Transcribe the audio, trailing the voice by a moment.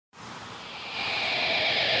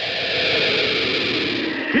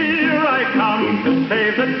to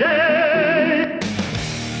save the day.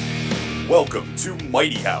 Welcome to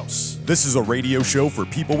Mighty House. This is a radio show for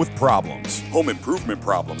people with problems. Home improvement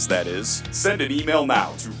problems, that is. Send an email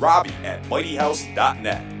now to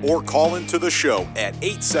robbie@mightyhouse.net or call into the show at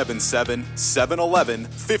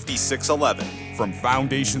 877-711-5611. From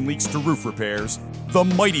foundation leaks to roof repairs, the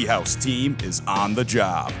Mighty House team is on the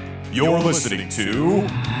job. You're listening to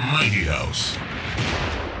Mighty House.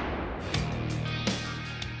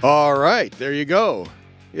 All right, there you go.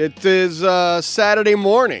 It is Saturday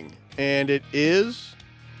morning, and it is,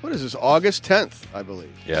 what is this, August 10th, I believe.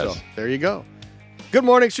 Yes. So, there you go. Good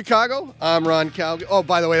morning, Chicago. I'm Ron Calgill. Oh,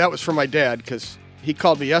 by the way, that was from my dad, because he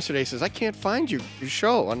called me yesterday. He says, I can't find your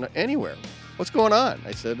show on anywhere. What's going on?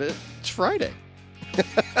 I said, it's Friday.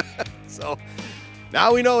 So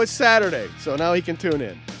now we know it's Saturday, so now he can tune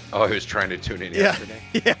in. Oh, he was trying to tune in yesterday.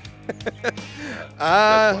 Yeah.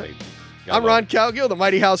 That's funny. I'm Ron Calgill. The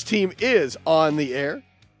Mighty House team is on the air.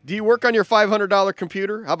 Do you work on your $500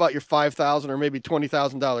 computer? How about your $5,000 or maybe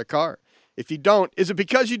 $20,000 car? If you don't, is it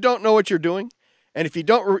because you don't know what you're doing? And if you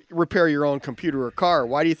don't repair your own computer or car,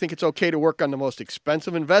 why do you think it's okay to work on the most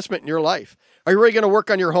expensive investment in your life? Are you really going to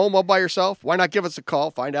work on your home all by yourself? Why not give us a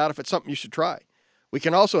call? Find out if it's something you should try. We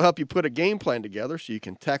can also help you put a game plan together so you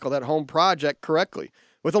can tackle that home project correctly.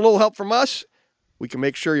 With a little help from us, we can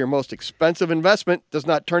make sure your most expensive investment does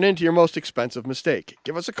not turn into your most expensive mistake.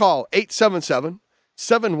 Give us a call,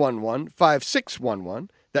 877-711-5611.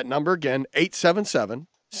 That number again,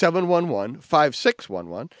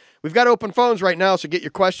 877-711-5611. We've got open phones right now, so get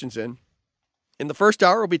your questions in. In the first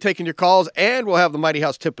hour, we'll be taking your calls, and we'll have the Mighty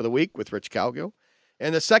House Tip of the Week with Rich Calgill.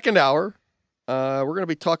 In the second hour, we're going to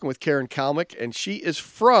be talking with Karen Kalmick, and she is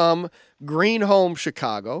from Green Home,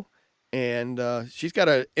 Chicago. And she's got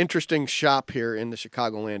an interesting shop here in the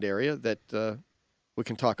Chicagoland area that we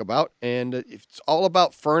can talk about. And it's all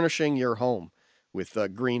about furnishing your home with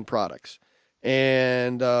green products.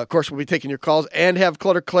 And, of course, we'll be taking your calls and have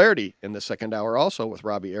Clutter Clarity in the second hour also with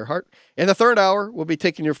Robbie Earhart. In the third hour, we'll be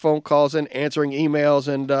taking your phone calls and answering emails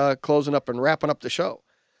and closing up and wrapping up the show.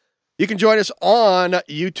 You can join us on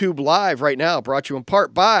YouTube Live right now, brought to you in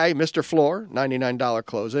part by Mr. Floor, $99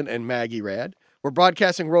 close-in, and Maggie Rad. We're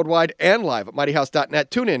broadcasting worldwide and live at mightyhouse.net,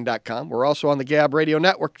 tunein.com. We're also on the Gab Radio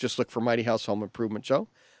Network. Just look for Mighty House Home Improvement Show.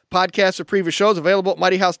 Podcasts of previous shows available at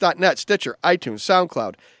mightyhouse.net, Stitcher, iTunes,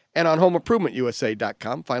 SoundCloud, and on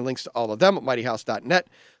homeimprovementusa.com. Find links to all of them at mightyhouse.net.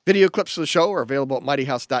 Video clips of the show are available at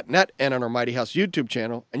mightyhouse.net and on our Mighty House YouTube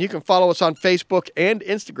channel. And you can follow us on Facebook and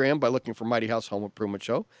Instagram by looking for Mighty House Home Improvement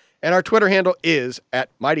Show. And our Twitter handle is at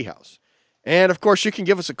Mighty House. And, of course, you can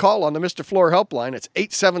give us a call on the Mr. Floor helpline. It's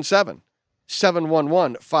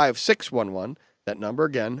 877-711-5611. That number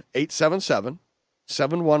again,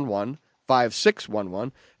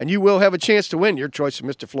 877-711-5611. And you will have a chance to win your choice of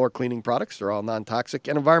Mr. Floor cleaning products. They're all non-toxic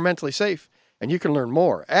and environmentally safe. And you can learn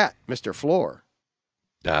more at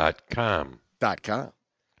MrFloor.com.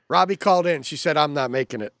 Robbie called in. She said, I'm not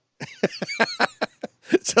making it.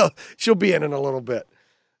 So she'll be in a little bit.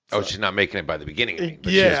 Oh, she's not making it by the beginning,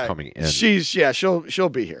 but yeah, she's coming in. She'll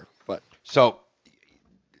be here. But so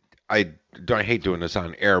I hate doing this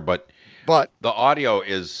on air, but the audio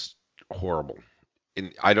is horrible.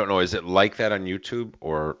 I don't know, is it like that on YouTube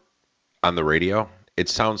or on the radio? It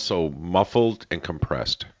sounds so muffled and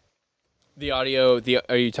compressed. The audio,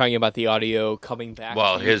 are you talking about the audio coming back?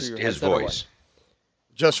 Well, his voice.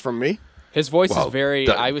 Just from me? His voice is very,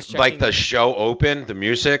 I was checking. Like the show open, the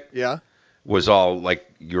music. Yeah. Was all like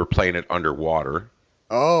you were playing it underwater.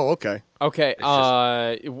 Oh, okay. Okay.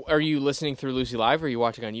 Are you listening through Lucy Live or are you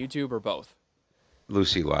watching on YouTube or both?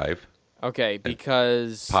 Lucy Live. Okay,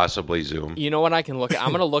 because possibly Zoom. You know what I can look at? I'm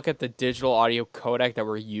going to look at the digital audio codec that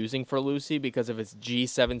we're using for Lucy because if it's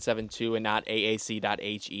G772 and not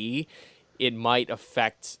AAC.HE, it might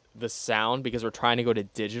affect the sound because we're trying to go to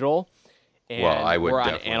digital. And well, I would we're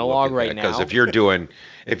on analog right now. Because if you're doing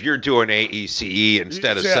AECE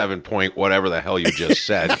instead of 7 point whatever the hell you just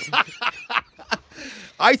said.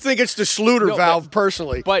 I think it's the Schluter valve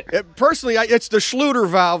personally. But it's the Schluter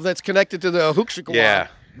valve that's connected to the Hoeksche. Yeah.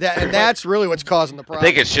 And that's really what's causing the problem. I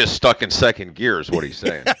think it's just stuck in second gear is what he's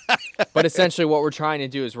saying. But essentially what we're trying to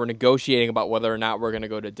do is we're negotiating about whether or not we're going to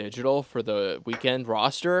go to digital for the weekend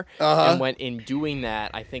roster. And when in doing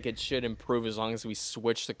that, I think it should improve as long as we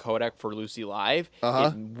switch the codec for Lucy Live.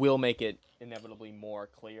 It will make it inevitably more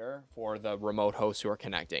clear for the remote hosts who are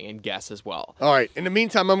connecting and guests as well. All right. In the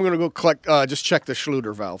meantime, I'm going to go just check the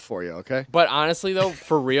Schluter valve for you, okay? But honestly, though,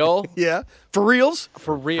 for real. Yeah. For reals?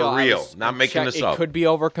 For real. For real. Not making this up. It could be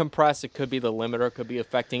over-compressed. It could be the limiter. It could be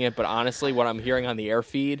affecting it. But honestly, what I'm hearing on the air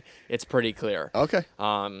feed, it's pretty clear. Okay.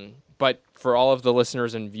 But for all of the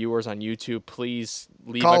listeners and viewers on YouTube, please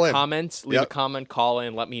leave a comment. Leave a comment, call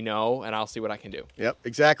in, let me know, and I'll see what I can do. Yep,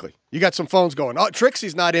 exactly. You got some phones going. Oh,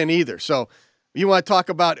 Trixie's not in either. So you want to talk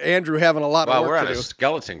about Andrew having a lot of work to do. Well, we're on a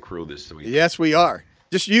skeleton crew this week. Yes, we are.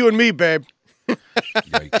 Just you and me, babe.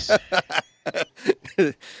 Yikes.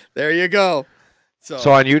 There you go. So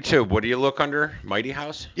on YouTube, what do you look under? Mighty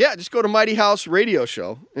House? Yeah, just go to Mighty House Radio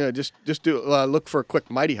Show. Yeah, just do look for a quick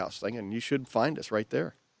Mighty House thing, and you should find us right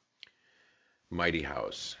there. Mighty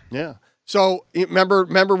House. Yeah. So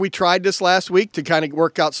remember we tried this last week to kind of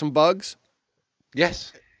work out some bugs?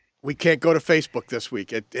 Yes. We can't go to Facebook this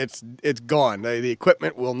week. It's gone. The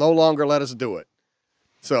equipment will no longer let us do it.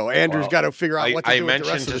 So Andrew's got to figure out what to do with the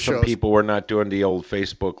rest of the shows. I mentioned to some people we're not doing the old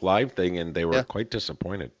Facebook Live thing, and they were quite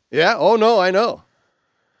disappointed. Yeah. Oh no, I know.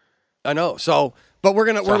 So, but we're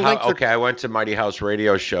linked. Okay, I went to Mighty House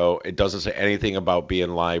Radio Show. It doesn't say anything about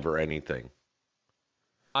being live or anything.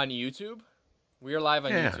 On YouTube? We are live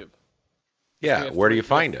on YouTube. Yeah, where do you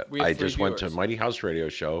find it? I just went to Mighty House Radio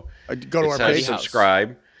Show. Go to our page.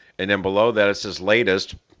 Subscribe, and then below that it says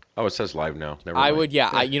latest. Oh, it says live now. Never mind. I would,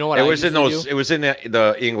 you know what? It was in those. It was in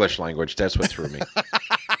the English language. That's what threw me.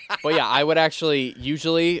 But yeah, I would actually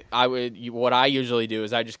what I usually do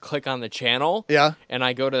is I just click on the channel. Yeah. And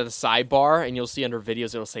I go to the sidebar, and you'll see under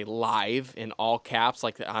videos it'll say live in all caps,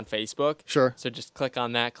 like on Facebook. Sure. So just click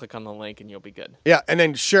on that, click on the link, and you'll be good. Yeah, and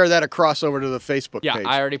then share that across over to the Facebook page. Yeah,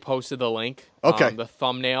 I already posted the link. Okay. The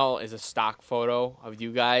thumbnail is a stock photo of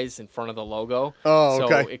you guys in front of the logo. Oh,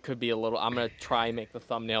 okay. So it could be a little. I'm gonna try and make the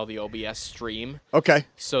thumbnail the OBS stream. Okay.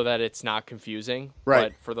 So that it's not confusing.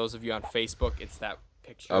 Right. But for those of you on Facebook, it's that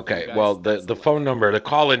picture. Okay. Well, the phone number, the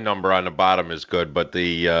call-in number on the bottom is good, but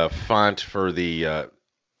the font for the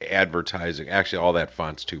advertising, actually, all that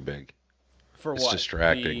font's too big. For it's what?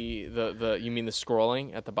 Distracting. The you mean the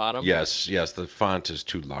scrolling at the bottom? Yes. The font is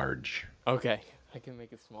too large. Okay. I can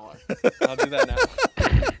make it smaller. I'll do that now.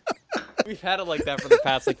 We've had it like that for the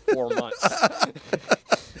past 4 months.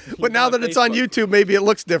 But now that it's on YouTube, maybe it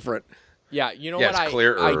looks different. Yeah, you know what?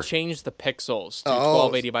 I changed the pixels to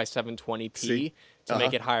 1280 by 720p to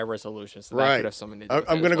make it higher resolution. So that could have something to do with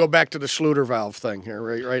I'm going to go back to the Schluter valve thing here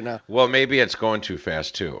right now. Well, maybe it's going too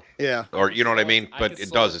fast too. Yeah. Or you know what I mean? But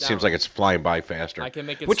it does. It seems like it's flying by faster. I can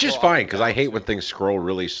make it which is fine because I hate when things scroll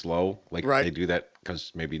really slow. Like they do that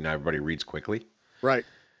because maybe not everybody reads quickly. Right.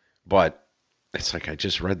 But it's like I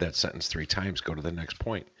just read that sentence 3 times. Go to the next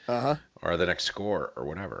point. Or the next score or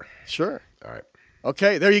whatever. Sure. All right.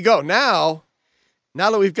 Okay, there you go. Now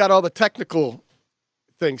that we've got all the technical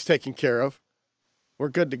things taken care of, we're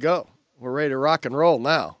good to go. We're ready to rock and roll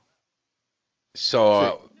now.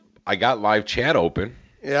 So I got live chat open.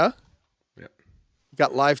 Yeah? Yep.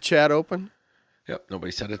 Got live chat open? Yep.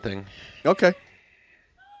 Nobody said a thing. Okay.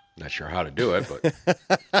 Not sure how to do it,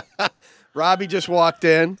 but. Robbie just walked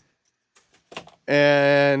in,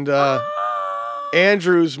 and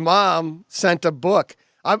Andrew's mom sent a book.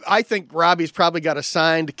 I think Robbie's probably got a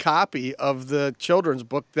signed copy of the children's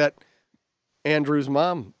book that Andrew's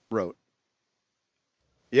mom wrote.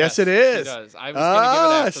 Yes, it is. She does. I was going to give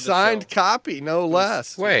it after the signed show. copy, no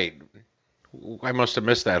less. Wait, I must have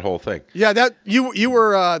missed that whole thing. Yeah, that you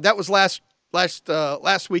were that was last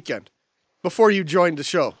weekend, before you joined the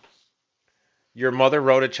show. Your mother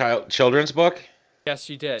wrote a children's book? Yes,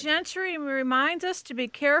 she did. Gentry reminds us to be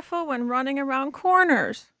careful when running around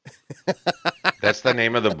corners. That's the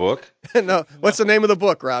name of the book? No. What's the name of the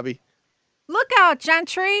book, Robbie? Look out,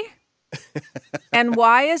 Gentry. And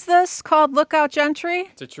why is this called Look Out, Gentry?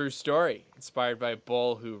 It's a true story, inspired by a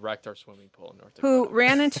bull who wrecked our swimming pool in North Dakota. Who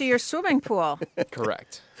ran into your swimming pool.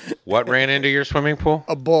 Correct. What ran into your swimming pool?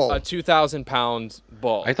 A bull. A 2,000-pound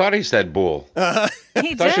bull. I thought he said bull. He I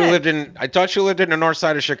did. thought you lived in the north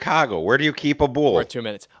side of Chicago. Where do you keep a bull? We're 2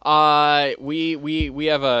 minutes. We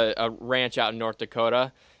have a ranch out in North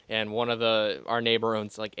Dakota, and our neighbor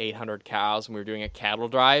owns 800 cows, and we were doing a cattle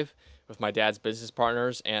drive with my dad's business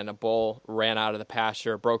partners, and a bull ran out of the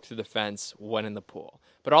pasture, broke through the fence, went in the pool.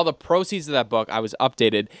 But all the proceeds of that book, I was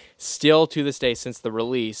updated, still to this day since the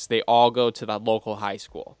release, they all go to that local high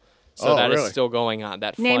school. So that is still going on.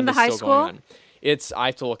 That Name fund the is high still school? going on. I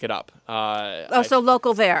have to look it up. So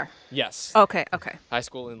local there. Yes. Okay. High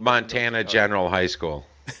school in Montana General High School.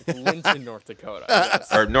 Linton, North Dakota.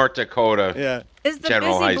 Yes. Or North Dakota. Yeah. Is the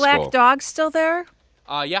General busy High black School. dog still there?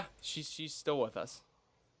 Yeah, she's still with us.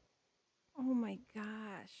 Oh my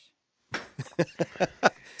gosh.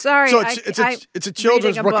 Sorry, So it's a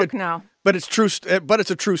children's reading a book book now. but it's true. But it's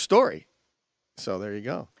a true story. So there you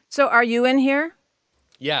go. So are you in here?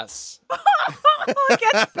 Yes. It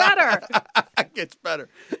gets better. It gets better.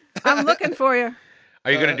 I'm looking for you.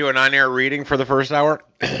 Are you going to do an on-air reading for the first hour?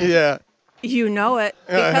 Yeah. You know it.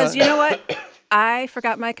 Because you know what? I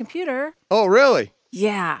forgot my computer. Oh, really?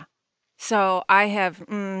 Yeah. So I have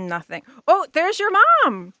nothing. Oh, there's your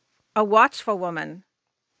mom. A watchful woman.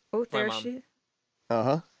 Oh, there she.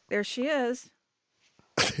 Uh-huh. There she is.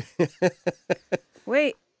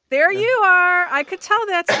 Wait, there you are. I could tell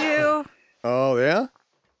that's you. Oh, yeah?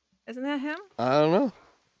 Isn't that him? I don't know.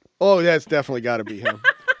 Oh, yeah, it's definitely got to be him.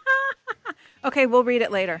 Okay, we'll read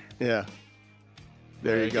it later. Yeah.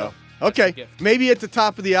 There you go. Okay, maybe at the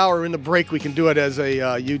top of the hour in the break we can do it as a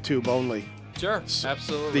YouTube only. Sure,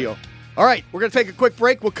 absolutely. Deal. All right, we're going to take a quick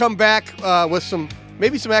break. We'll come back with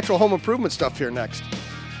maybe some actual home improvement stuff here next.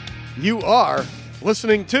 You are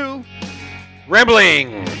listening to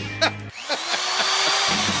Rambling.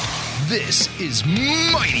 This is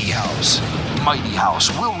Mighty House. Mighty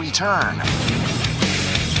House will return.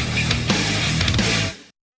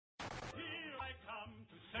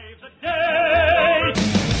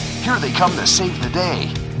 Here they come to save the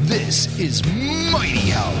day. This is Mighty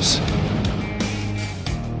House.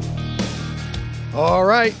 All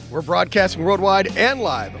right, we're broadcasting worldwide and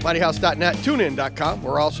live at mightyhouse.net, tunein.com.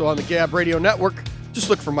 We're also on the Gab Radio Network. Just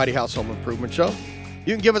look for Mighty House Home Improvement Show.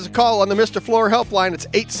 You can give us a call on the Mr. Floor helpline. It's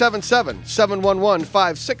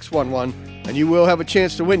 877-711-5611, and you will have a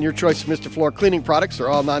chance to win your choice of Mr. Floor cleaning products. They're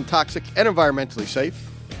all non-toxic and environmentally safe.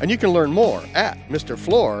 And you can learn more at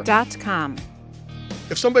MrFloor.com.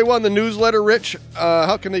 If somebody won the newsletter, Rich,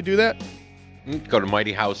 how can they do that? Go to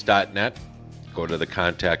mightyhouse.net, go to the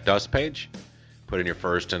Contact Us page, put in your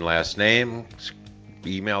first and last name,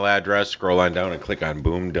 email address, scroll on down, and click on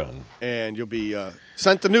Boom Done. And you'll be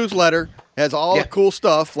sent the newsletter. Has all the cool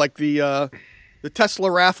stuff like the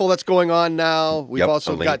Tesla raffle that's going on now. We've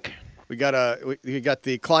also got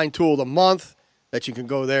the Klein Tool of the Month that you can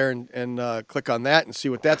go there and click on that and see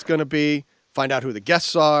what that's going to be. Find out who the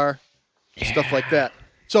guests are, stuff like that.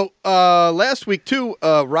 So last week too,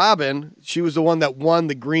 Robin, she was the one that won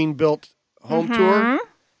the Greenbuilt home tour,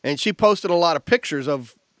 and she posted a lot of pictures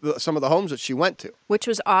of some of the homes that she went to, which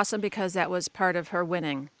was awesome because that was part of her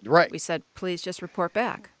winning. Right. We said, please just report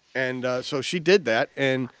back. And so she did that,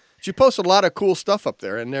 and she posted a lot of cool stuff up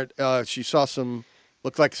there. And there, she saw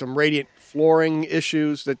looked like some radiant flooring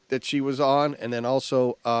issues that she was on, and then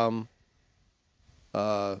also,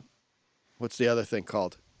 what's the other thing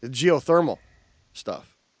called? The geothermal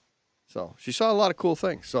stuff. So she saw a lot of cool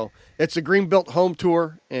things. So it's a Greenbuilt home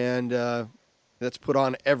tour, and that's put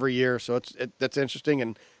on every year. So that's interesting.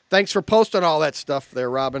 And thanks for posting all that stuff there,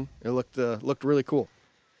 Robin. It looked really cool.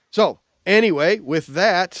 So anyway, with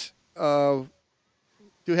that, do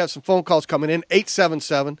have some phone calls coming in.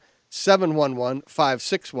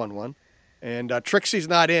 877-711-5611. And Trixie's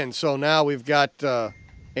not in, so now we've got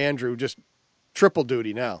Andrew just triple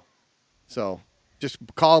duty now. So just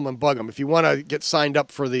call him and bug him. If you want to get signed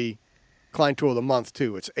up for the Klein Tool of the Month,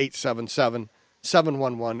 too, it's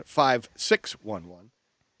 877-711-5611.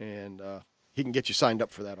 And he can get you signed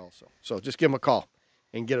up for that also. So just give him a call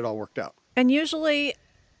and get it all worked out. And usually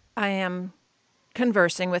I am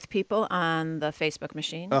conversing with people on the Facebook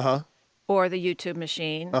machine or the YouTube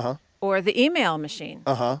machine or the email machine.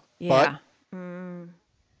 Yeah.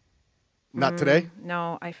 Not today?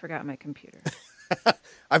 No, I forgot my computer.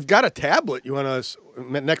 I've got a tablet. You want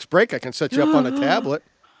to, next break, I can set you up on a tablet.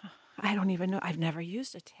 I don't even know. I've never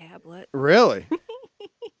used a tablet. Really?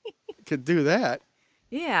 Could do that.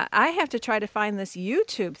 Yeah, I have to try to find this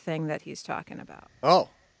YouTube thing that he's talking about. Oh,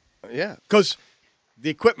 yeah. Because the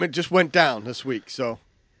equipment just went down this week, so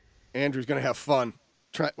Andrew's going to have fun.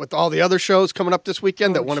 With all the other shows coming up this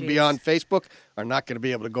weekend that want to be on Facebook are not going to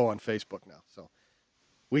be able to go on Facebook now. So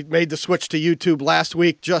we made the switch to YouTube last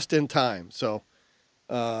week just in time. So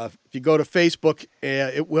if you go to Facebook,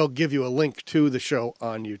 it will give you a link to the show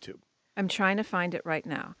on YouTube. I'm trying to find it right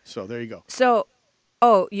now. So there you go. So,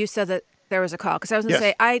 you said that there was a call. Because I was going to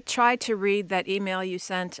say, I tried to read that email you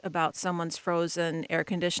sent about someone's frozen air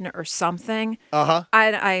conditioner or something.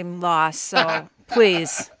 I'm lost, so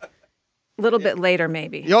please. A little bit later,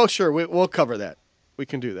 maybe. Oh, sure. We'll cover that. We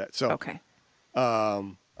can do that. So okay.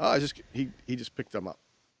 He just picked them up.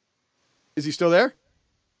 Is he still there?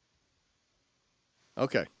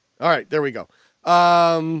 Okay. All right. There we go.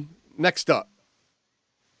 Next up,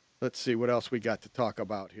 let's see what else we got to talk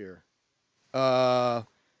about here.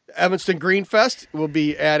 Evanston Green Fest. We'll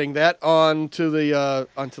be adding that onto the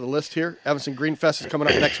list here. Evanston Green Fest is coming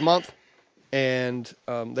up next month, and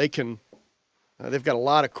they've got a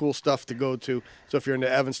lot of cool stuff to go to. So if you're in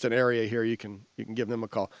the Evanston area here, you can give them a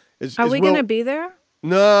call. Are we going to be there?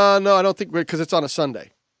 No, I don't think because it's on a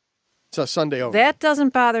Sunday. It's a Sunday only. That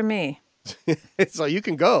doesn't bother me. So you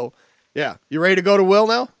can go. Yeah. You ready to go to Will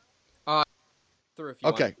now? Through if you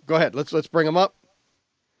Okay, want. go ahead. Let's bring him up.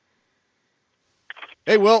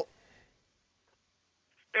 Hey, Will.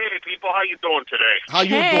 Hey, people. How you doing today? How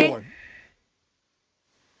you doing?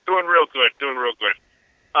 Doing real good.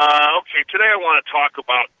 Okay, today I want to talk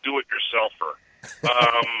about do-it-yourselfer.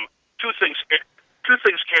 Two things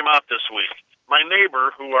came out this week. My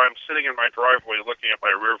neighbor, who I'm sitting in my driveway looking at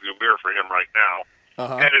my rearview mirror for him right now,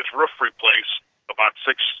 had his roof replaced about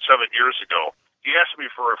 6-7 years ago. He asked me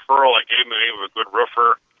for a referral. I gave him the name of a good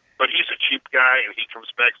roofer, but he's a cheap guy, and he comes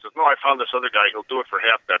back and says, "No, I found this other guy. He'll do it for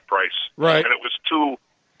half that price." Right. And it was two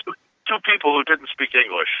people who didn't speak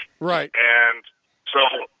English. Right. And so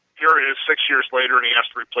here it is 6 years later, and he has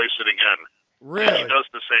to replace it again. Really? And he does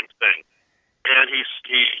the same thing. And he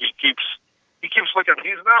keeps looking.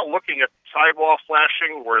 He's now looking at sidewall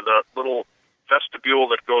flashing, where the little vestibule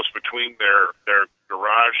that goes between their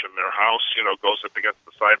garage and their house, goes up against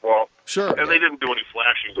the sidewall. Sure. And they didn't do any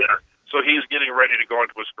flashing there. So he's getting ready to go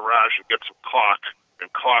into his garage and get some caulk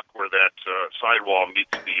where that sidewall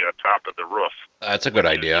meets the top of the roof. That's a good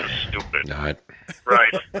idea. Stupid. Not.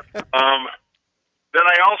 Right. Then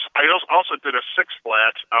I also did a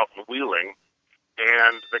 6-flat out in Wheeling,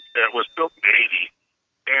 and it was built in '80,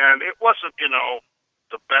 and it wasn't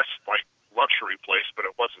the best luxury place, but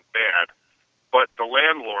it wasn't bad. But the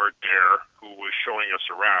landlord there, who was showing us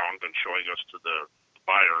around and showing us to the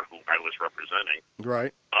buyer who I was representing,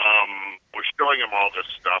 Right. was showing him all this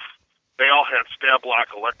stuff. They all had stab lock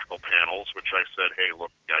electrical panels, which I said, "Hey,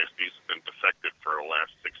 look, guys, these have been defective for the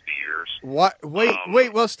last 60 years." What?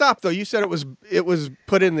 Wait. Well, stop though. You said it was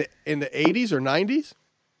put in the 80s or 90s.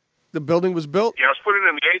 The building was built. Yeah, it was built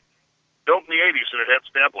in the 80s, and it had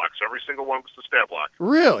stab locks. Every single one was the stab lock.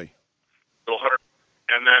 Really?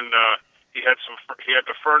 And then he had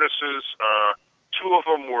the furnaces. Two of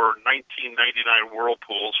them were 1999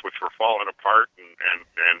 Whirlpools, which were falling apart and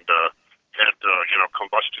had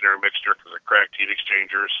combustion air mixture because of cracked heat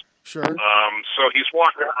exchangers. Sure. So he's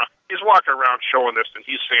walking around showing this, and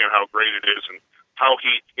he's saying how great it is, and how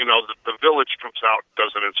he, the village comes out,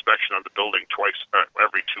 does an inspection on the building twice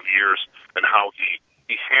every 2 years, and how he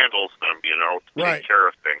handles them, to take care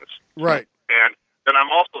of things. Right. And then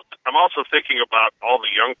I'm also thinking about all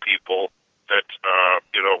the young people that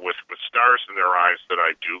with stars in their eyes that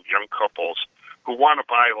I do, young couples who want to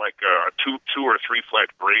buy like a 2 or 3 flat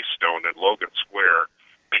Greystone in Logan Square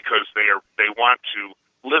because they want to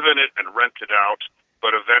live in it and rent it out,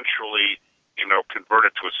 but eventually convert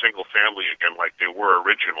it to a single family again like they were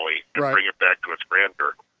originally and bring it back to its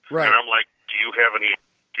grandeur. Right. And I'm like, do you have any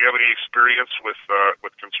experience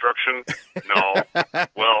with construction? No.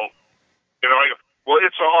 Well,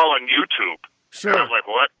 it's all on YouTube. Sure. And I'm like,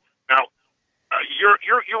 what? Now,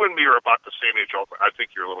 you and me are about the same age. I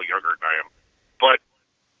think you're a little younger than I am. But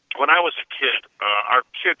when I was a kid, our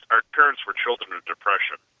parents were children of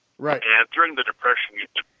depression. Right. And during the Depression, you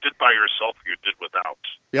did by yourself or you did without.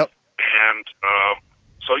 Yep. And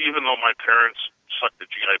so even though my parents sucked the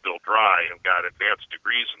GI Bill dry and got advanced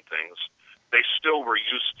degrees and things, they still were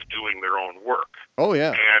used to doing their own work. Oh,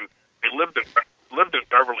 yeah. And they lived in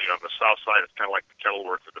Beverly on the south side. It's kind of like the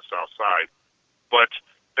Kenilworth of the south side. But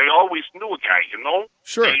they always knew a guy,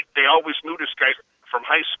 Sure. They always knew this guy from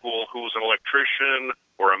high school who was an electrician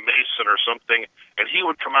or a mason or something, and he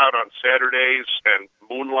would come out on Saturdays and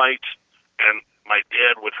moonlight, and my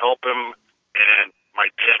dad would help him, and my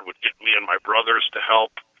dad would get me and my brothers to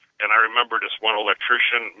help. And I remember this one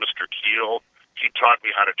electrician, Mr. Keel, he taught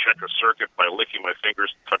me how to check a circuit by licking my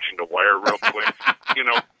fingers and touching the wire real quick.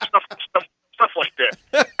 Stuff like that.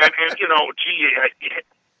 And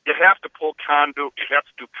you have to pull conduit, you have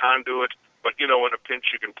to do conduit, but in a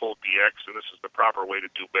pinch you can pull BX, and this is the proper way to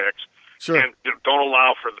do BX. Sure. And don't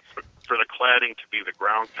allow for the cladding to be the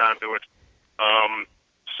ground conduit.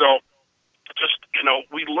 So just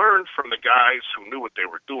we learned from the guys who knew what they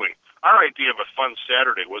were doing. Our idea of a fun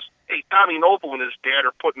Saturday was, hey, Tommy Noble and his dad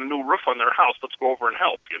are putting a new roof on their house. Let's go over and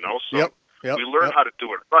help. So we learned how to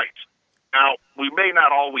do it right. Now, we may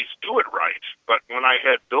not always do it right, but when I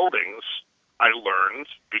had buildings, I learned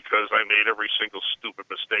because I made every single stupid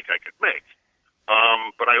mistake I could make.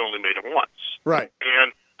 But I only made them once. Right.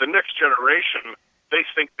 And the next generation, they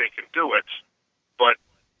think they can do it, but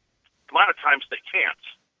a lot of times they can't.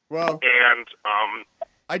 Well, and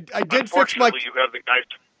I did fix my. You have the guys.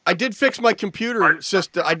 I did fix my computer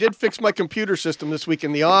system. I did fix my computer system this week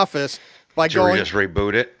in the office by Did you just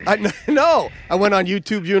reboot it? No, I went on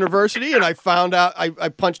YouTube University and I found out. I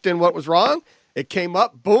punched in what was wrong. It came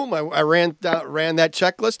up. Boom! I ran that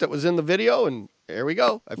checklist that was in the video, and there we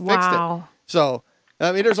go. I fixed it. So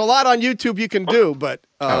I mean, there's a lot on YouTube you can do, but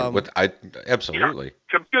absolutely.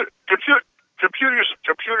 Computers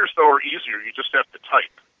though are easier. You just have to type.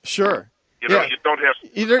 Sure. You don't have to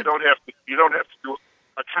do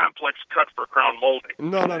a complex cut for crown molding.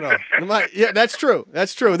 No. Yeah, that's true.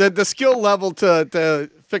 That's true. The skill level to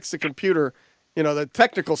fix the computer, the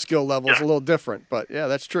technical skill level is a little different. But yeah,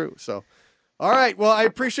 that's true. So, all right. Well, I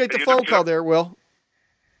appreciate the phone call there, Will.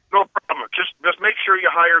 No problem. Just make sure you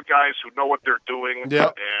hire guys who know what they're doing and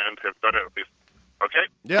have done it before. Okay?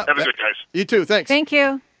 Yeah. Have a good, guys. You too. Thanks. Thank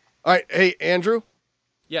you. All right. Hey, Andrew.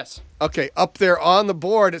 Yes. Okay. Up there on the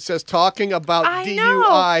board, it says talking about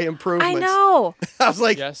DUI improvements. I know. I was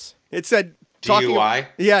like, yes. It said DUI?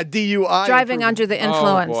 Yeah, DUI. Driving under the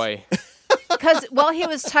influence. Oh, boy. Because while he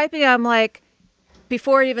was typing, I'm like,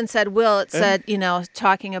 before he even said Will, it said,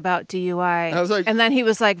 talking about DUI. I was like, and then he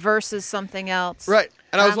was like, versus something else. Right.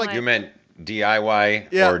 And I was like, you meant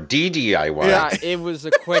DIY or DDIY? Yeah, it was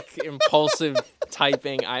a quick, impulsive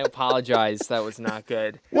typing. I apologize. That was not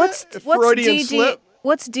good. What's Freudian slip?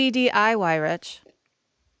 What's DDIY, Rich?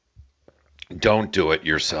 Don't do it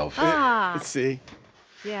yourself. Let's see.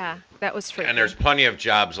 Yeah, that was freaky. And there's plenty of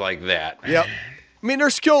jobs like that. Yep. I mean,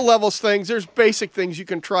 there's skill levels things. There's basic things you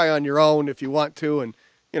can try on your own if you want to, and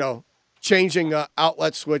changing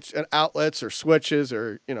outlets or switches,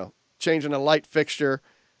 or changing a light fixture,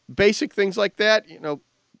 basic things like that.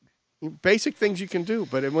 Basic things you can do.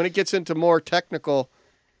 But when it gets into more technical,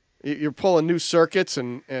 you're pulling new circuits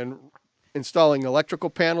and installing electrical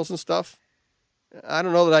panels and stuff. I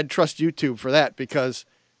don't know that I'd trust YouTube for that, because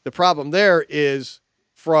the problem there is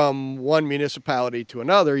from one municipality to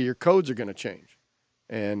another, your codes are going to change.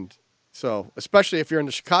 And so, especially if you're in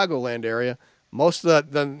the Chicagoland area, most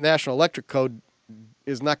of the National Electric Code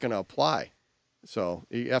is not going to apply. So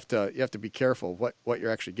you have to be careful what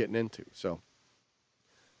you're actually getting into. So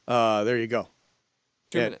there you go.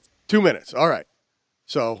 2 minutes. 2 minutes. All right.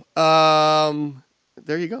 So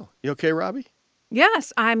there you go. You okay, Robbie?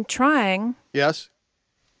 Yes, I'm trying. Yes.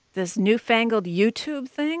 This newfangled YouTube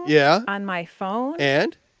thing. Yeah. On my phone.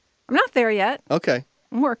 And? I'm not there yet. Okay.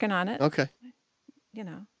 I'm working on it. Okay.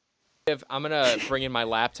 If I'm gonna bring in my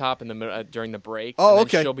laptop in the during the break. Oh, and then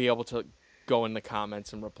okay. she'll be able to go in the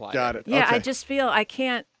comments and reply. Got it. Yeah, okay. I just feel I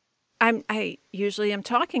can't. I usually am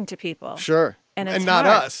talking to people. Sure. And it's not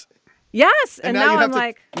hard. us. Yes, and now I'm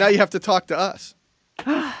like. Now you have to talk to us.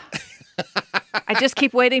 I just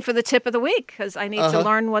keep waiting for the tip of the week because I need to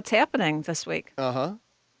learn what's happening this week.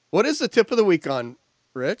 What is the tip of the week on,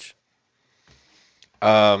 Rich?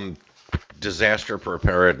 Disaster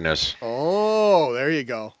preparedness. Oh, there you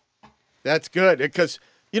go. That's good, because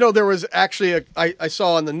there was actually I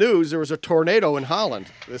saw on the news there was a tornado in Holland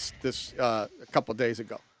this a couple of days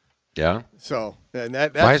ago. Yeah. So and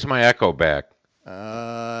that's, why is my echo back?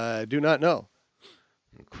 I do not know.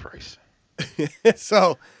 Christ.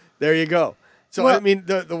 So there you go. So I mean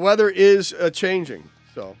the weather is changing.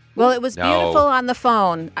 So it was beautiful on the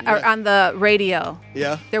phone or on the radio.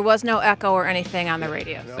 Yeah. There was no echo or anything on the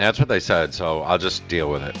radio. No. That's what they said. So I'll just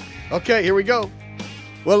deal with it. Okay, here we go.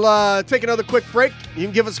 We'll take another quick break. You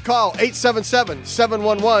can give us a call,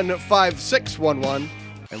 877-711-5611,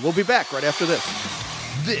 and we'll be back right after this.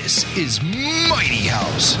 This is Mighty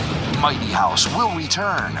House. Mighty House will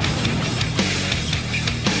return.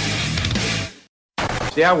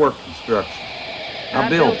 See, I work construction. I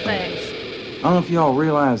build things. I don't know if y'all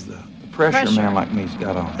realize the pressure a man like me's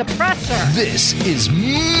got on. The pressure. This is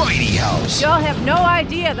Mighty House. Y'all have no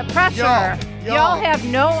idea the pressure. Y'all. Y'all have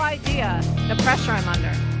no idea the pressure I'm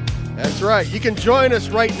under. That's right. You can join us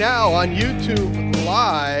right now on YouTube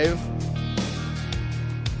Live.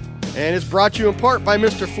 And it's brought to you in part by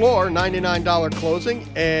Mr. Floor, $99 closing,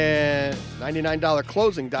 and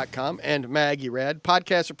 $99closing.com, and Maggie Rad.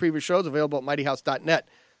 Podcasts of previous shows available at mightyhouse.net,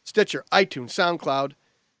 Stitcher, iTunes, SoundCloud,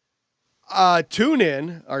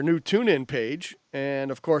 TuneIn, our new TuneIn page,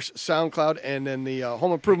 and, of course, SoundCloud, and then the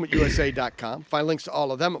homeimprovementusa.com. Find links to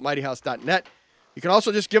all of them at mightyhouse.net. You can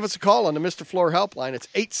also just give us a call on the Mr. Floor helpline. It's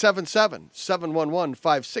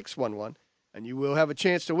 877-711-5611, and you will have a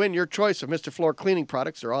chance to win your choice of Mr. Floor cleaning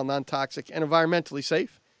products. They're all non-toxic and environmentally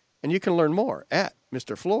safe, and you can learn more at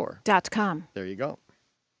MrFloor.com. There you go.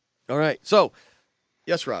 All right. So,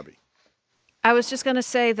 yes, Robbie. I was just going to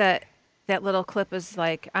say that little clip is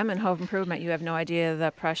like, I'm in home improvement. You have no idea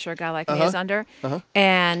the pressure a guy like me is under.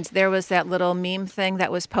 And there was that little meme thing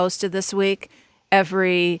that was posted this week.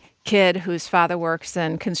 Every kid whose father works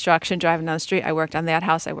in construction driving down the street, I worked on that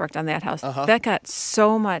house, I worked on that house. That got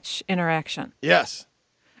so much interaction. Yes.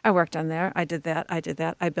 I worked on there. I did that. I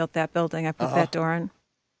built that building. I put that door in.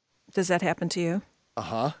 Does that happen to you?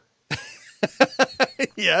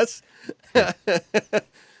 Yes.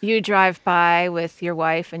 You drive by with your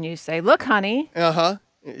wife and you say, "Look, honey." Uh-huh.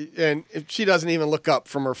 And if she doesn't even look up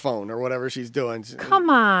from her phone or whatever she's doing. Come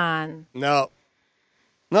on. No,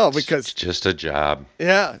 because it's just a job.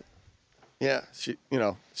 Yeah. She,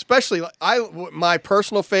 especially my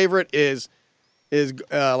personal favorite is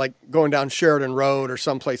like going down Sheridan Road or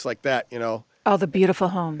someplace like that. Oh, the beautiful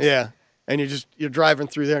homes. Yeah, and you're driving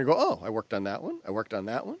through there and go, oh, I worked on that one. I worked on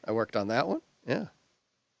that one. I worked on that one. Yeah.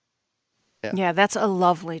 Yeah, that's a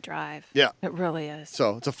lovely drive. Yeah. It really is.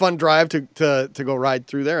 So it's a fun drive to go ride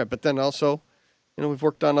through there. But then also, we've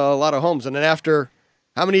worked on a lot of homes. And then after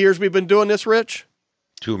how many years we've been doing this, Rich?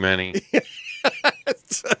 Too many.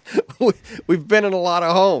 We've been in a lot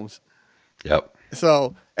of homes. Yep.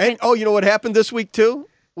 So, and you know what happened this week too?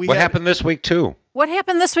 What happened this week too? What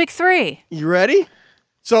happened this week 3? You ready?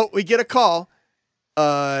 So we get a call.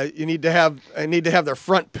 I need to have their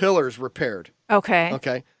front pillars repaired. Okay.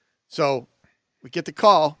 Okay. So we get the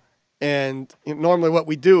call, and normally what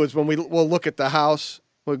we do is when we'll look at the house,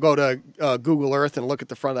 we'll go to Google Earth and look at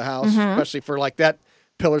the front of the house, especially for like that,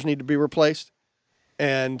 pillars need to be replaced.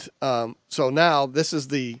 And so now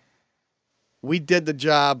we did the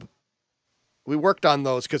job. We worked on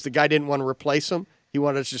those because the guy didn't want to replace them. He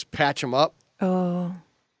wanted us to just patch them up. Oh.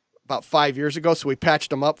 About 5 years ago. So we patched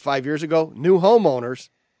them up 5 years ago. New homeowners,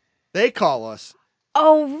 they call us.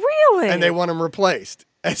 Oh, really? And they want them replaced.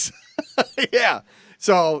 Yeah.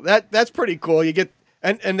 So that's pretty cool. You get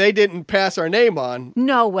and they didn't pass our name on.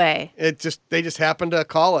 No way. They just happened to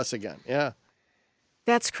call us again. Yeah.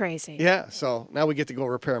 That's crazy. Yeah. So now we get to go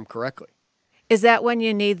repair them correctly. Is that when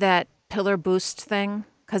you need that pillar boost thing?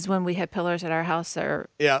 Because when we had pillars at our house,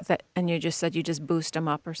 and you just said you just boost them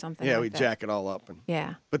up or something. Yeah, like we that. jack it all up.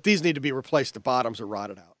 Yeah. But these need to be replaced. The bottoms are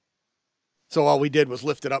rotted out. So all we did was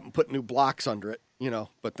lift it up and put new blocks under it,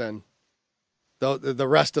 But then the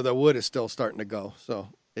rest of the wood is still starting to go. So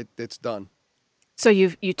it's done. So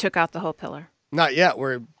you took out the whole pillar? Not yet.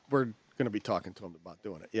 We're going to be talking to them about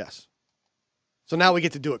doing it. Yes. So now we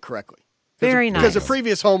get to do it correctly. Very nice. Because the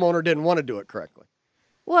previous homeowner didn't want to do it correctly.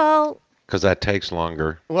 Well. Because that takes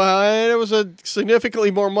longer. Well, it was a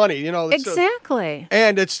significantly more money, Exactly.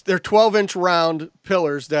 And they're 12-inch round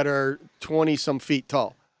pillars that are 20-some feet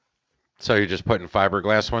tall. So you're just putting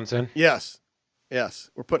fiberglass ones in? Yes.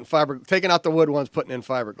 We're putting taking out the wood ones, putting in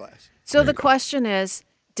fiberglass. So the question is,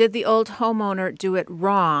 did the old homeowner do it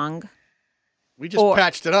wrong? We just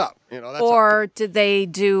patched it up. Did they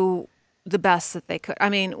do the best that they could? I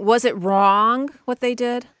mean, was it wrong what they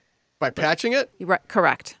did? By patching it? Right,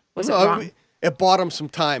 correct. Was it wrong? It bought them some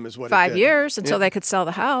time is what 5 it did. years until they could sell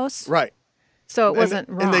the house. Right. So it wasn't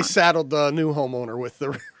wrong. And they saddled the new homeowner with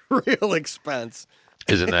the real expense.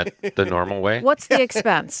 Isn't that the normal way? What's the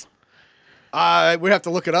expense? We have to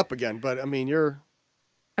look it up again, but I mean,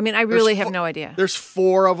 I really have no idea. There's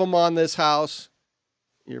 4 of them on this house.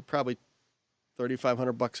 You're probably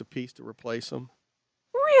 $3,500 a piece to replace them.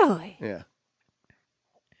 Really? Yeah.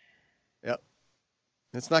 Yep.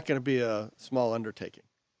 It's not going to be a small undertaking.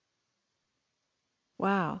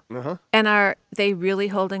 Wow. Uh-huh. And are they really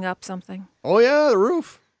holding up something? Oh, yeah, the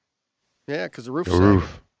roof. Yeah, because the roof.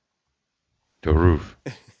 The roof.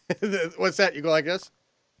 What's that? You go like this?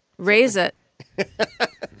 Raise it.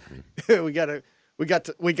 we got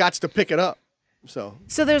to pick it up. So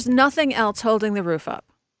there's nothing else holding the roof up?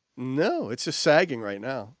 No, it's just sagging right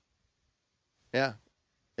now. Yeah.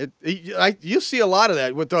 You see a lot of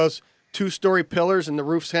that with those 2-story pillars and the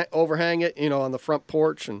roofs overhang it, on the front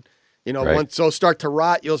porch. And, right. Once those start to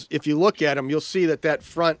rot, if you look at them, you'll see that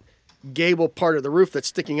front gable part of the roof that's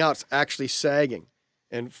sticking out is actually sagging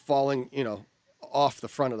and falling, off the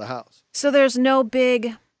front of the house. So there's no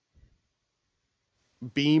big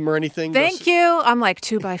beam or anything? Thank you. I'm like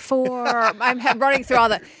 2x4. I'm running through all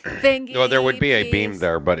the thingy. No, there would be a beam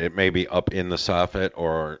there, but it may be up in the soffit,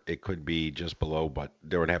 or it could be just below. But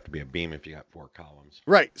there would have to be a beam if you got 4 columns.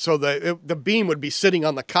 Right. So the beam would be sitting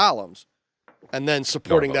on the columns, and then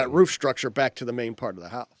supporting that roof structure back to the main part of the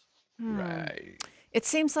house. Right. It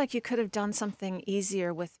seems like you could have done something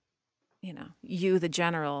easier with, you the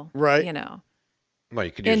general. Right. Well,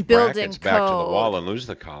 you could use brackets back to the wall and lose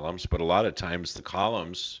the columns, but a lot of times the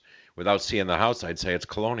columns, without seeing the house, I'd say it's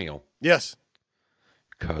colonial. Yes.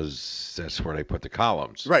 Because that's where they put the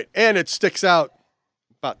columns. Right. And it sticks out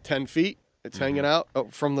about 10 feet. It's hanging out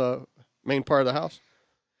from the main part of the house.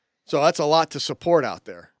 So that's a lot to support out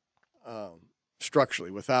there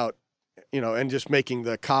structurally without, and just making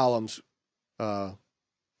the columns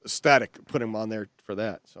static, putting them on there for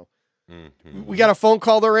that. So we got a phone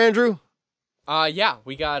call there, Andrew? Yeah,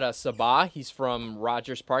 we got Sabah. He's from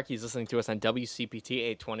Rogers Park. He's listening to us on WCPT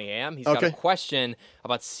 820 AM. He's got a question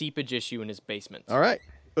about seepage issue in his basement. All right.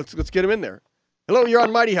 Let's get him in there. Hello, you're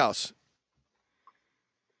on Mighty House.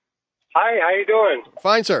 Hi, how you doing?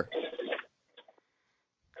 Fine, sir.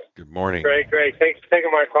 Good morning. Great. Thanks for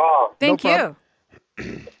taking my call. Thank you.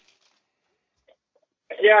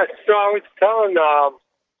 Yeah, so I was telling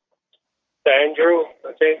Andrew,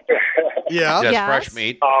 I think. Yeah. Yes, fresh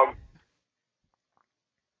meat.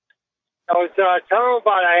 I was telling him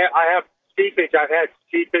about I have seepage. I've had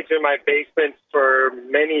seepage in my basement for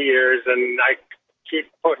many years, and I keep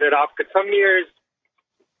putting it off because some years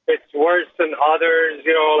it's worse than others.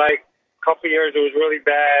 You know, like a couple of years it was really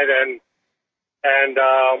bad, and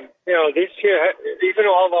you know, this year, even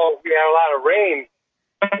although we had a lot of rain,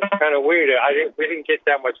 it's kind of weird. We didn't get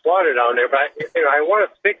that much water down there, but you know, I want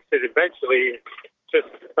to fix it eventually. Just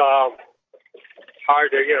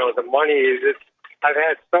hard to, you know, the money is. I've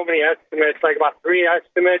had so many estimates, like about 3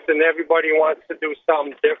 estimates, and everybody wants to do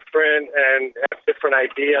something different and have different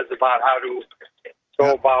ideas about how to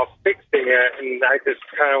go about fixing it. And I just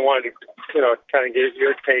kind of wanted to, you know, kind of get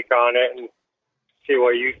your take on it and see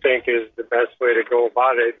what you think is the best way to go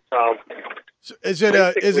about it. So is it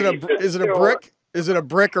a brick? Is it a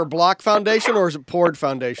brick or block foundation, or is it poured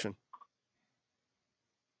foundation?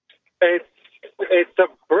 It's a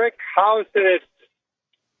brick house, and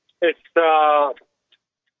it's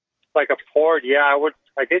like a poured. Yeah,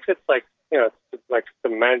 I guess it's like, you know, it's like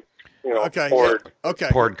cement. You know, poured. Okay.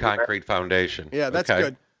 Poured concrete foundation. Yeah, that's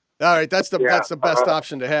good. All right, that's the best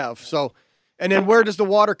option to have. So, and then where does the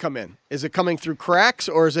water come in? Is it coming through cracks,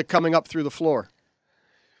 or is it coming up through the floor?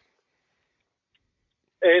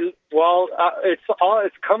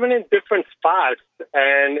 It's coming in different spots,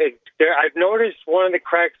 and I've noticed one of the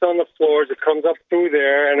cracks on the floors. It comes up through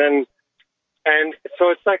there, and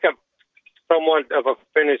so it's like a somewhat of a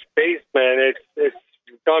finished basement. It's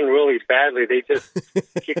done really badly. They just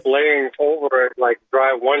keep laying over it like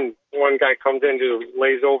dry. One guy comes in to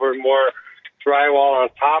lays over more drywall on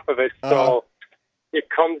top of it, so it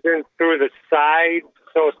comes in through the side.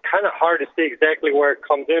 So it's kind of hard to see exactly where it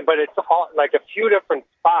comes in, but it's all, like a few different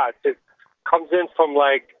spots. It comes in from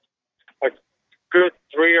like a good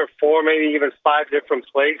 3 or 4, maybe even 5 different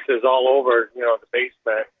places all over, you know, the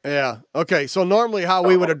basement. Yeah. Okay. So normally how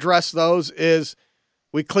we would address those is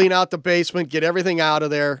we clean out the basement, get everything out of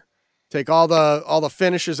there, take all the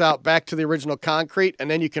finishes out back to the original concrete,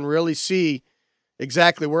 and then you can really see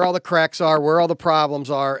exactly where all the cracks are, where all the problems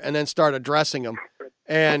are, and then start addressing them.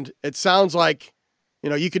 And it sounds like, you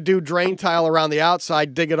know, you could do drain tile around the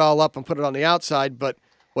outside, dig it all up and put it on the outside, but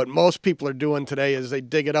what most people are doing today is they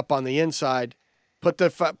dig it up on the inside, put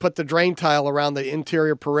the drain tile around the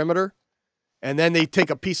interior perimeter, and then they take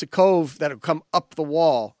a piece of cove that'll come up the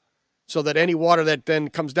wall so that any water that then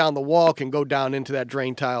comes down the wall can go down into that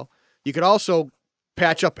drain tile. You could also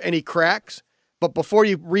patch up any cracks, but before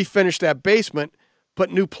you refinish that basement,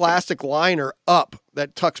 put new plastic liner up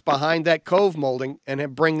that tucks behind that cove molding and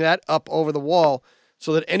then bring that up over the wall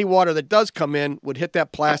so that any water that does come in would hit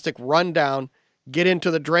that plastic, run down, get into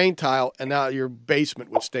the drain tile, and now your basement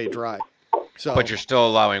would stay dry. So, but you're still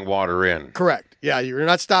allowing water in. Correct. Yeah, you're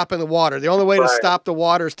not stopping the water. The only way to stop the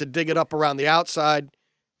water is to dig it up around the outside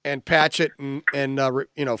and patch it and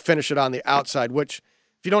you know, finish it on the outside, which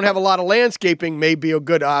if you don't have a lot of landscaping may be a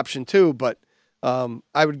good option too. But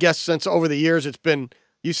I would guess since over the years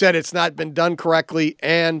you said it's not been done correctly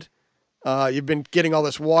and you've been getting all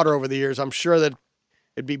this water over the years, I'm sure that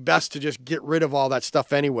it'd be best to just get rid of all that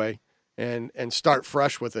stuff anyway and start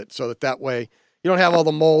fresh with it so that way you don't have all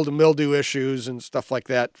the mold and mildew issues and stuff like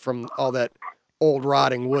that from all that old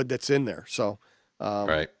rotting wood that's in there. So,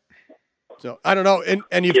 right. So I don't know.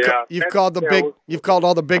 And you've called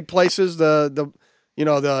all the big places, the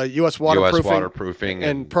U.S. waterproofing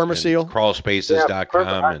and Permaseal, and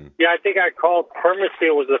crawlspaces.com. I think I called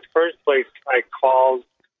Permaseal was the first place I called.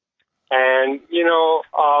 And, you know,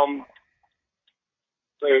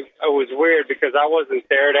 it was weird because I wasn't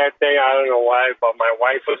there that day. I don't know why, but my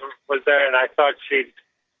wife was there, and I thought she'd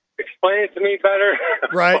explain it to me better.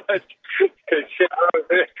 Right. I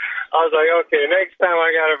was like, okay, next time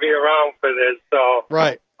I got to be around for this. So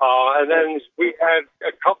right. And then we had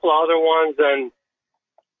a couple other ones, and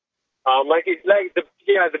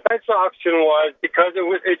the best option was because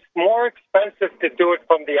it's more expensive to do it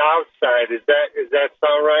from the outside. Is that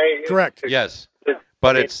sound right? Correct. Yes,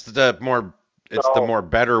 but it's the more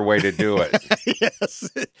better way to do it. Yes.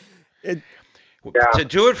 To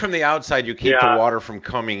do it from the outside, you keep the water from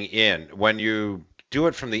coming in. When you do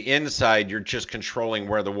it from the inside, you're just controlling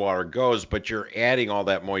where the water goes, but you're adding all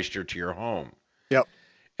that moisture to your home. Yep.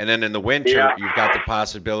 And then in the winter, you've got the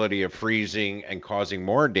possibility of freezing and causing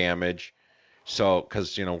more damage. So,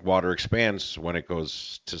 because, water expands when it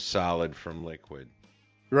goes to solid from liquid.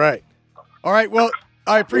 Right. All right. Well,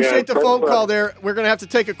 I appreciate the phone call there. We're going to have to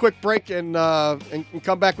take a quick break and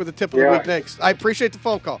come back with the tip of the week next. I appreciate the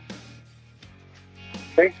phone call.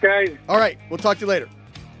 Thanks, guys. All right. We'll talk to you later.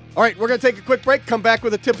 All right. We're going to take a quick break, come back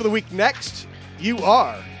with the tip of the week next. You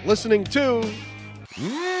are listening to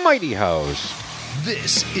Mighty House.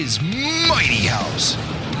 This is Mighty House.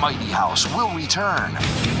 Mighty House will return.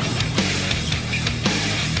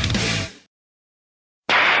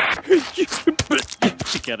 You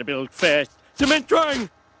gotta build fast. Cement drawing.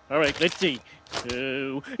 All right, let's see.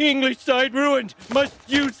 English side ruined. Must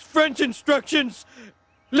use French instructions.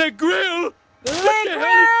 Le Grill. What the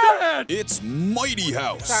hell is that? It's Mighty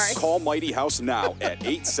House. Sorry. Call Mighty House now at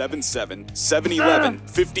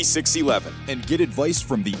 877-711-5611 and get advice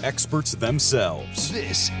from the experts themselves.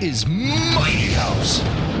 This is Mighty House.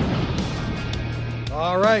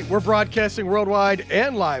 All right, we're broadcasting worldwide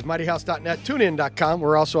and live, mightyhouse.net, tunein.com.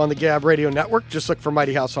 We're also on the Gab Radio Network. Just look for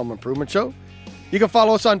Mighty House Home Improvement Show. You can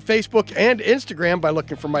follow us on Facebook and Instagram by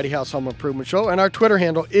looking for Mighty House Home Improvement Show, and our Twitter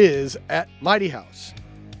handle is @MightyHouse.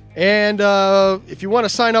 And if you want to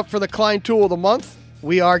sign up for the Klein Tool of the Month,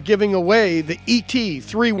 we are giving away the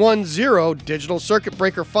ET310 digital circuit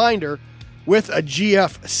breaker finder with a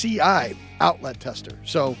GFCI outlet tester.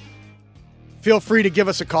 So feel free to give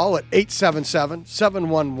us a call at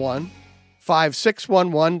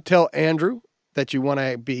 877-711-5611. Tell Andrew that you want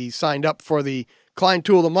to be signed up for the Klein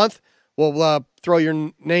Tool of the Month. We'll throw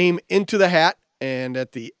your name into the hat, and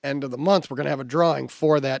at the end of the month, we're going to have a drawing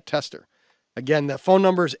for that tester. Again, the phone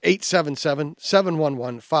number is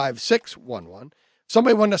 877-711-5611.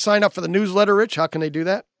 Somebody wanted to sign up for the newsletter, Rich. How can they do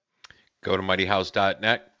that? Go to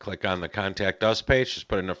mightyhouse.net, click on the Contact Us page, just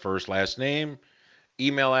put in the first, last name,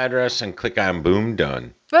 email address, and click on Boom,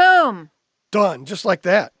 done. Boom. Done, just like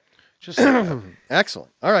that. Just like that.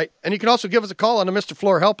 Excellent. All right. And you can also give us a call on the Mr.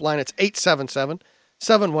 Floor helpline. It's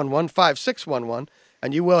 877-711-5611.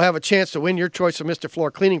 And you will have a chance to win your choice of Mr.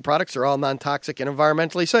 Floor cleaning products. They're all non-toxic and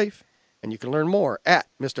environmentally safe. And you can learn more at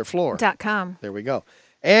MrFloor.com. There we go.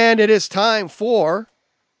 And it is time for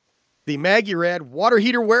the Maggie-Rad Water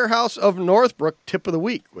Heater Warehouse of Northbrook Tip of the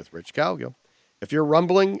Week with Rich Calgill. If your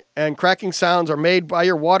rumbling and cracking sounds are made by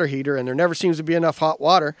your water heater and there never seems to be enough hot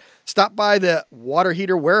water, stop by the Water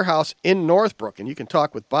Heater Warehouse in Northbrook and you can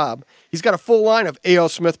talk with Bob. He's got a full line of A.O.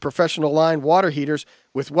 Smith professional line water heaters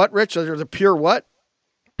with what, Rich? They're the pure what?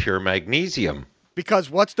 Pure magnesium.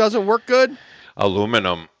 Because what doesn't work good?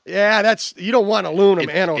 Aluminum. Yeah, you don't want aluminum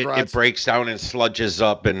anode rods. It breaks down and sludges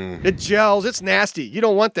up and it gels. It's nasty. You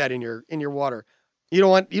don't want that in your water. You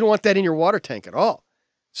don't want that in your water tank at all.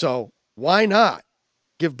 So why not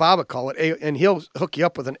give Bob a call and he'll hook you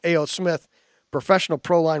up with an A.O. Smith professional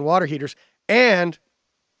pro line water heaters and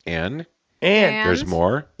there's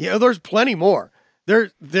more. Yeah, there's plenty more. He'll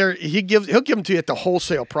give them to you at the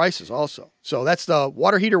wholesale prices also. So that's the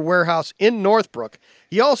Water Heater Warehouse in Northbrook.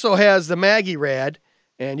 He also has the Maggie-Rad,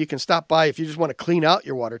 and you can stop by if you just want to clean out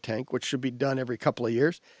your water tank, which should be done every couple of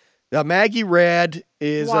years. The Maggie-Rad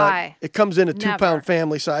is it comes in a 2-pound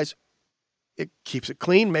family size. It keeps it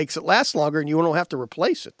clean, makes it last longer, and you don't have to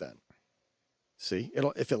replace it then. See,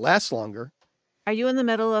 if it lasts longer. Are you in the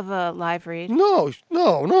middle of a live read? No.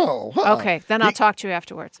 Okay, then I'll talk to you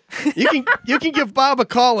afterwards. You can give Bob a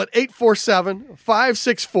call at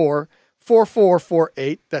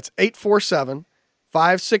 847-564-4448. That's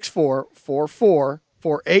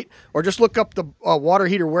 847-564-4448. Or just look up the Water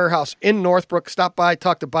Heater Warehouse in Northbrook. Stop by,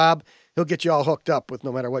 talk to Bob. He'll get you all hooked up with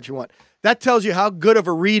no matter what you want. That tells you how good of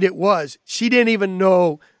a read it was. She didn't even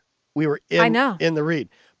know we were in the read.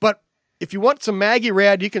 But if you want some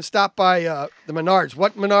Maggie-Rad, you can stop by the Menards.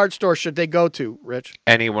 What Menards store should they go to, Rich?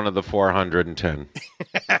 Any one of the 410.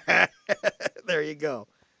 There you go.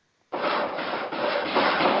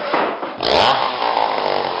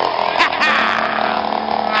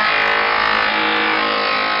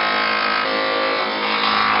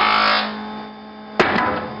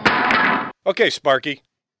 Okay, Sparky.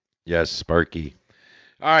 Yes, Sparky.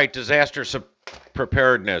 All right, disaster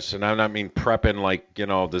preparedness, and I don't mean prepping like,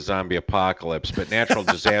 the zombie apocalypse, but natural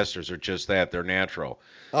disasters are just that. They're natural.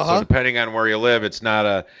 So depending on where you live, it's not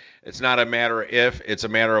a matter of if, it's a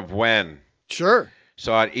matter of when. Sure.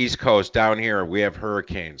 So on East Coast, down here, we have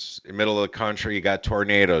hurricanes. In the middle of the country, you got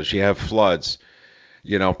tornadoes, you have floods.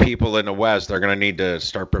 People in the West, they're going to need to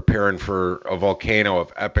start preparing for a volcano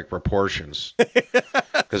of epic proportions.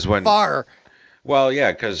 Because Far. Well,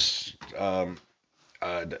 yeah, because, the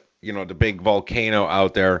big volcano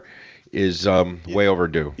out there is way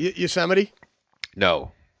overdue. Yosemite?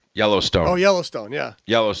 No. Yellowstone. Oh, Yellowstone, yeah.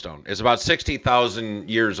 Yellowstone. It's about 60,000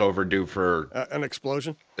 years overdue for... an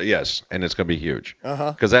explosion? Yes, and it's going to be huge.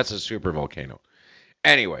 Uh-huh. Because that's a super volcano.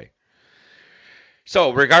 Anyway.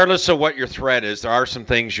 So, regardless of what your threat is, there are some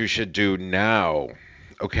things you should do now.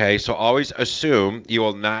 Okay, so always assume you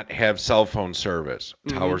will not have cell phone service.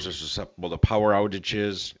 Mm-hmm. Towers are susceptible to power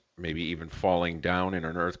outages, maybe even falling down in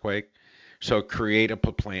an earthquake. So create a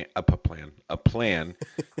plan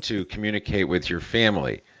to communicate with your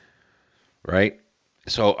family, right?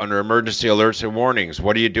 So under emergency alerts and warnings,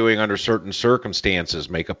 what are you doing under certain circumstances?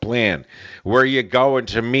 Make a plan. Where are you going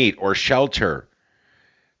to meet or shelter,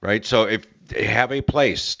 right? So if have a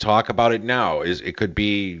place, talk about it now. It could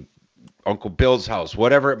be Uncle Bill's house,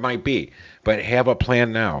 whatever it might be, but have a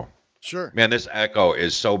plan now. Sure. Man, this echo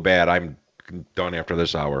is so bad. I'm done after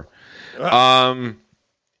this hour.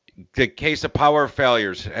 The case of power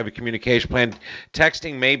failures, have a communication plan.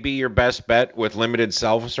 Texting may be your best bet with limited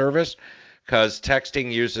cell service because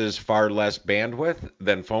texting uses far less bandwidth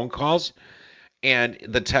than phone calls, and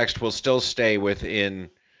the text will still stay within,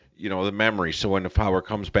 the memory. So when the power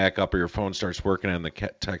comes back up or your phone starts working on, the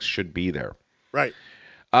text should be there. Right.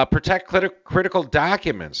 Protect critical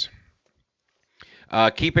documents.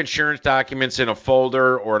 Keep insurance documents in a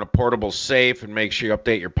folder or in a portable safe, and make sure you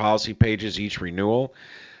update your policy pages each renewal.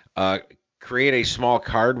 Create a small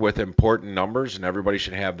card with important numbers, and everybody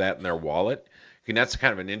should have that in their wallet. And that's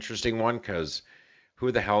kind of an interesting one because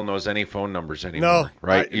who the hell knows any phone numbers anymore,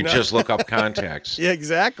 right? You just look up contacts. Yeah,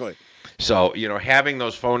 exactly. So, having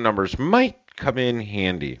those phone numbers might come in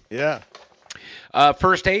handy. Yeah.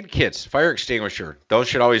 First aid kits, fire extinguisher. Those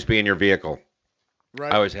should always be in your vehicle.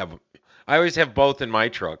 Right. I always have both in my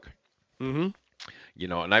truck. Mm-hmm.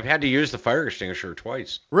 And I've had to use the fire extinguisher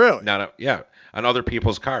twice. Really? On other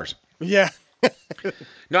people's cars. Yeah.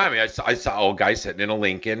 No, I mean, I saw a old guy sitting in a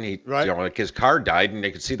Lincoln. His car died, and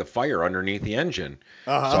they could see the fire underneath the engine.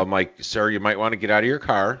 Uh-huh. So I'm like, sir, you might want to get out of your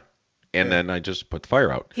car. And then I just put the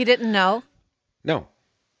fire out. He didn't know? No.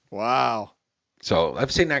 Wow. So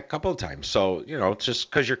I've seen that a couple of times. So, just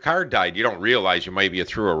because your car died, you don't realize you maybe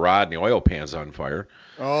threw a rod and the oil pan's on fire.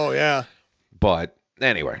 Oh, yeah. But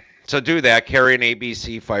anyway, so do that. Carry an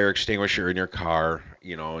ABC fire extinguisher in your car,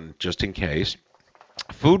 and just in case.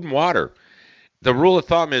 Food and water. The rule of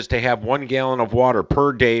thumb is to have 1 gallon of water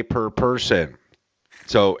per day per person.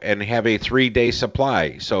 So, and have a 3-day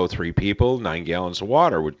supply. So 3 people, 9 gallons of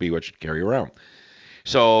water would be what you'd carry around.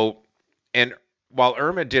 So, and while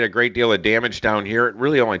Irma did a great deal of damage down here, it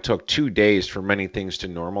really only took 2 days for many things to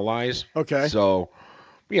normalize. Okay. So,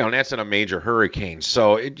 and that's in a major hurricane.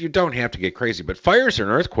 So you don't have to get crazy. But fires and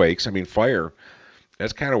earthquakes, fire,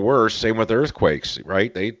 that's kind of worse. Same with earthquakes,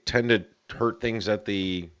 right? They tend to hurt things at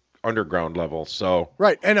the underground level. So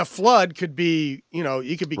right. And a flood could be,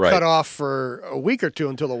 you could be cut off for a week or two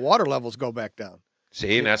until the water levels go back down.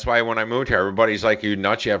 See, and that's why when I moved here, everybody's like, you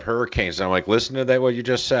nuts, you have hurricanes. And I'm like, listen to that, what you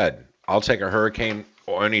just said. I'll take a hurricane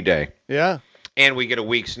any day. Yeah. And we get a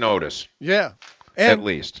week's notice. Yeah. And, at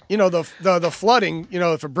least. The flooding,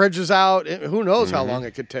 if a bridge is out, who knows how long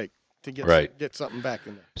it could take to get something back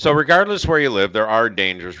in there. So regardless where you live, there are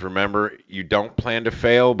dangers. Remember, you don't plan to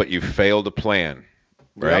fail, but you fail to plan.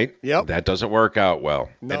 Right? Yep. That doesn't work out well.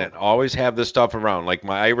 No. And always have this stuff around. Like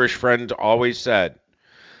my Irish friend always said,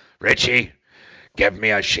 Richie, give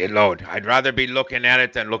me a shitload. I'd rather be looking at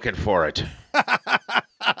it than looking for it.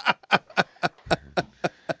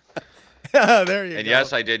 There you go. And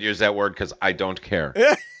yes, I did use that word because I don't care.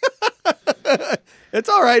 It's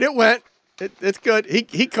all right. It went. It's good.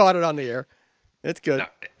 He caught it on the air. It's good. No,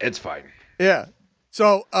 it's fine. Yeah.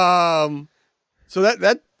 So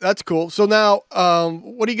that's cool. So now,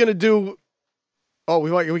 what are you gonna do? Oh,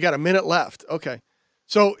 we got a minute left. Okay.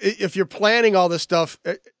 So if you're planning all this stuff,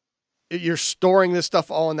 you're storing this stuff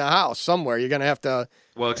all in the house somewhere. You're gonna have to.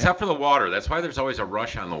 Well, except for the water. That's why there's always a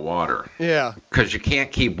rush on the water. Yeah. Because you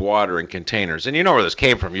can't keep water in containers. And you know where this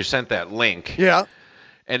came from. You sent that link. Yeah.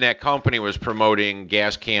 And that company was promoting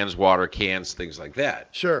gas cans, water cans, things like that.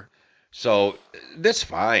 Sure. So that's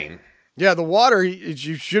fine. Yeah, the water,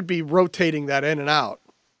 you should be rotating that in and out.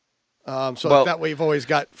 That way you've always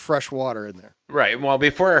got fresh water in there. Right. Well,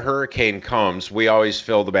 before a hurricane comes, we always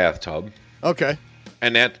fill the bathtub. Okay.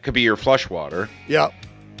 And that could be your flush water. Yeah.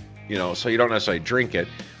 So you don't necessarily drink it,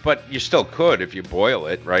 but you still could if you boil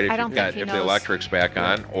it, right? If the electric's back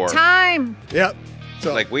on, or time. Yep.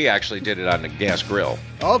 So like we actually did it on the gas grill.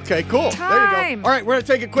 Okay, cool. Time. There you go. All right, we're gonna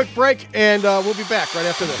take a quick break, and we'll be back right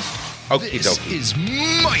after this. Okie This dokie. is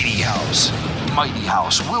Mighty House. Mighty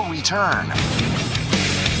House will return.